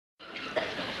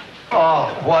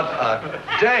Oh, what a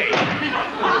day.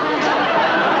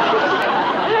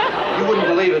 You wouldn't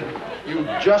believe it. You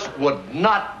just would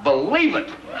not believe it.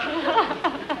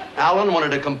 Alan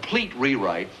wanted a complete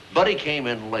rewrite. Buddy came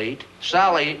in late.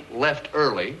 Sally left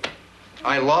early.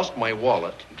 I lost my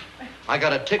wallet. I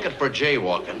got a ticket for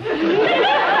jaywalking.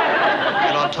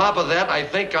 And on top of that, I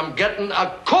think I'm getting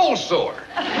a cold sore.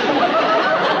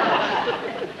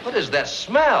 What is that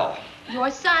smell? Your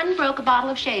son broke a bottle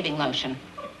of shaving lotion.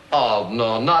 Oh,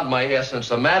 no, not my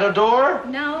Essence, a Matador?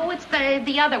 No, it's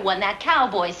the other one, that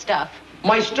cowboy stuff.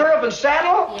 My stirrup and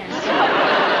saddle? Yes.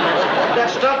 That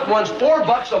stuff runs $4 a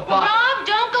bottle. Rob,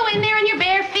 don't go in there in your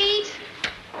bare feet.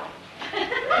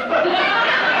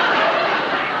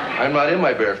 I'm not in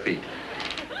my bare feet.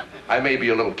 I may be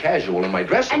a little casual in my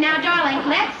dressing. And now, darling,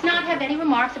 let's not have any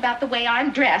remarks about the way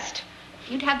I'm dressed.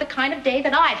 You'd have the kind of day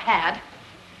that I've had.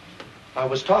 I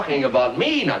was talking about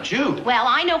me, not you. Well,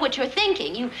 I know what you're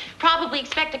thinking. You probably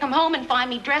expect to come home and find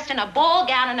me dressed in a ball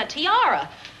gown and a tiara.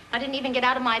 I didn't even get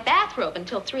out of my bathrobe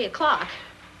until 3 o'clock.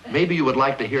 Maybe you would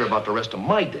like to hear about the rest of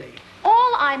my day.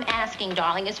 All I'm asking,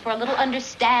 darling, is for a little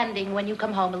understanding when you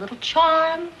come home, a little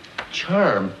charm.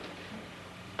 Charm?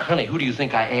 Honey, who do you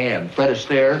think I am? Fred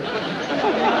Astaire?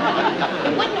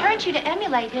 It wouldn't hurt you to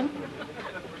emulate him.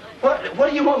 What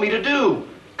do you want me to do?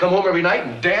 Come home every night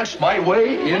and dance my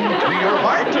way into your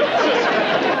heart?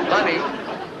 Honey,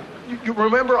 you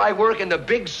remember I work in the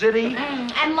big city?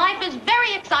 And life is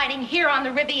very exciting here on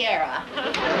the Riviera.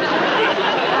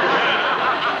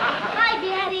 Hi,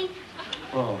 Daddy.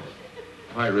 Oh,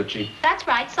 hi, Richie. That's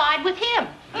right, side with him.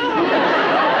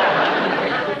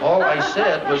 All I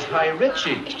said was hi,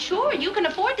 Richie. Sure, you can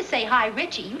afford to say hi,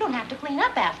 Richie. You don't have to clean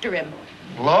up after him.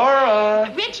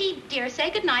 Laura! Richie, dear, say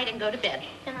goodnight and go to bed.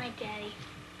 Good night, Daddy.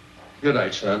 Good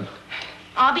night, son.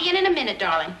 I'll be in a minute,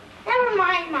 darling. Never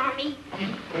mind, Mommy.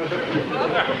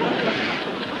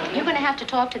 You're going to have to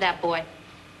talk to that boy.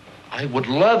 I would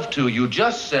love to. You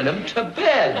just sent him to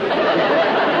bed.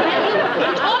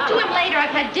 We'll talk to him later.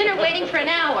 I've had dinner waiting for an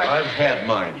hour. I've had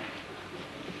mine.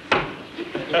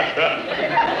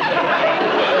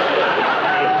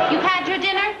 You've had your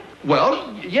dinner?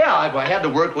 Well, yeah, I had to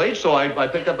work late, so I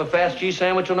picked up a fast cheese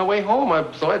sandwich on the way home.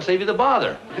 So I'd save you the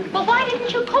bother. Well, why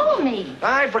didn't you call me?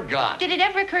 I forgot. Did it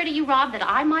ever occur to you, Rob, that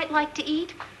I might like to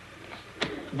eat?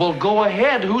 Well, go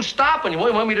ahead. Who's stopping you? What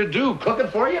do you want me to do? Cook it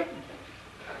for you?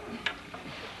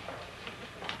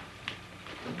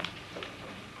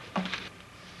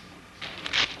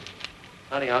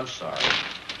 Honey, I'm sorry.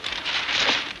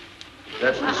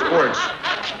 That's the sports.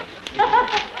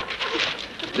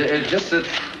 It's just that,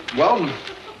 well,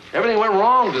 everything went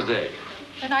wrong today.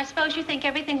 Then I suppose you think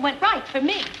everything went right for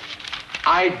me.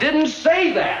 I didn't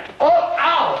say that. Oh,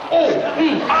 ow. Oh,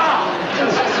 ow.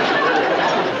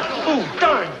 Oh,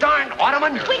 darn,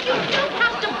 Ottoman. Well, you don't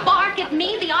have to bark at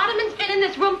me. The Ottoman's been in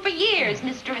this room for years,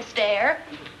 Mr. Astaire.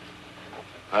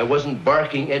 I wasn't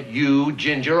barking at you,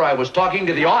 Ginger. I was talking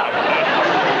to the Ottoman.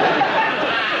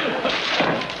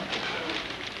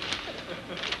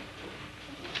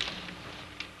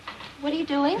 What are you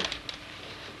doing?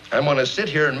 I'm going to sit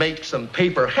here and make some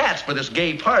paper hats for this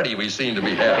gay party we seem to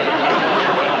be having.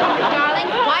 Darling,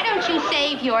 why don't you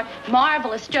save your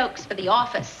marvelous jokes for the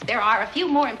office? There are a few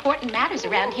more important matters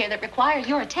around here that require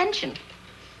your attention.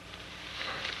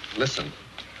 Listen,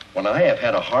 when I have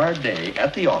had a hard day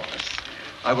at the office,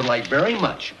 I would like very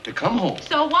much to come home.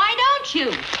 So why don't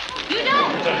you? You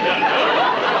don't.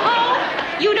 Oh,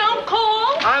 you don't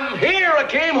call? I'm here. I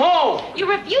came home. You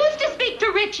refuse to speak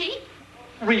to Richie.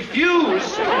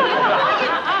 Refuse?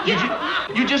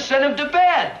 You just sent him to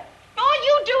bed. All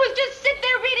you do is just sit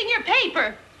there reading your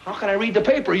paper. How can I read the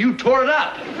paper? You tore it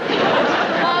up.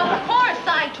 Of course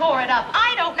I tore it up.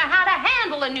 I don't know how to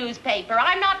handle a newspaper.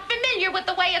 I'm not familiar with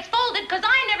the way it's folded because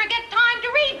I never get time to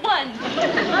read one.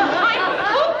 I'm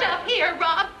cooped up here,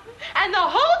 Rob, and the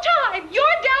whole time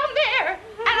you're down there,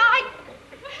 and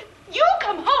you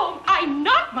come home, I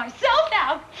knock myself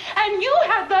out, and you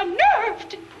have the nerve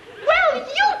to... Well,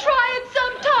 you try it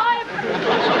sometime.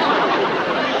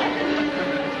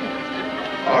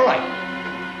 All right.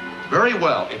 Very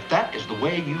well. If that is the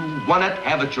way you want it,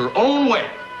 have it your own way.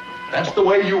 That's the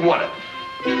way you want it.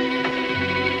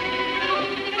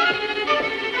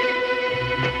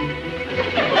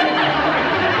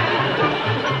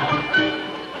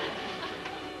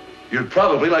 You'd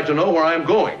probably like to know where I'm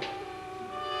going.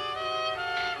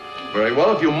 Very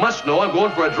well. If you must know, I'm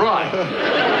going for a drive.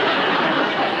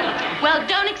 Well,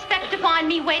 don't expect to find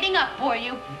me waiting up for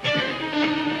you.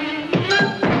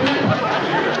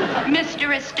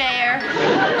 Mr. Astaire.